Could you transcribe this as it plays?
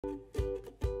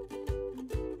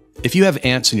If you have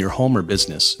ants in your home or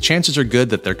business, chances are good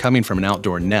that they're coming from an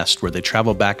outdoor nest where they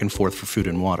travel back and forth for food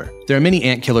and water. There are many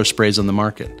ant killer sprays on the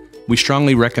market. We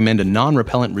strongly recommend a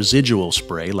non-repellent residual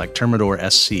spray like Termidor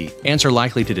SC. Ants are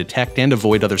likely to detect and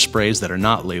avoid other sprays that are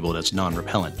not labeled as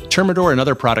non-repellent. Termidor and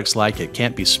other products like it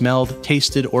can't be smelled,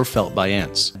 tasted, or felt by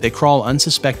ants. They crawl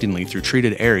unsuspectingly through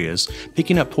treated areas,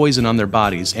 picking up poison on their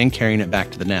bodies and carrying it back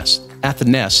to the nest. At the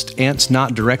nest, ants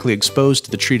not directly exposed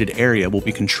to the treated area will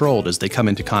be controlled as they come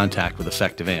into contact with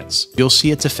effective ants. You'll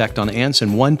see its effect on ants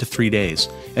in 1 to 3 days,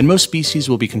 and most species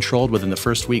will be controlled within the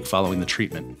first week following the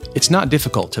treatment. It's not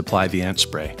difficult to apply the ant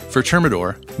spray. For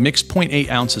Termidor, mix 0.8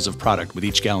 ounces of product with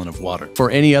each gallon of water. For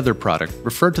any other product,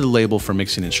 refer to the label for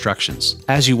mixing instructions.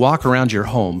 As you walk around your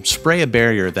home, spray a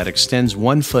barrier that extends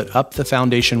 1 foot up the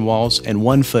foundation walls and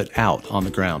 1 foot out on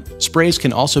the ground. Sprays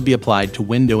can also be applied to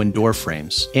window and door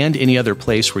frames, and any other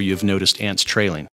place where you have noticed ants trailing.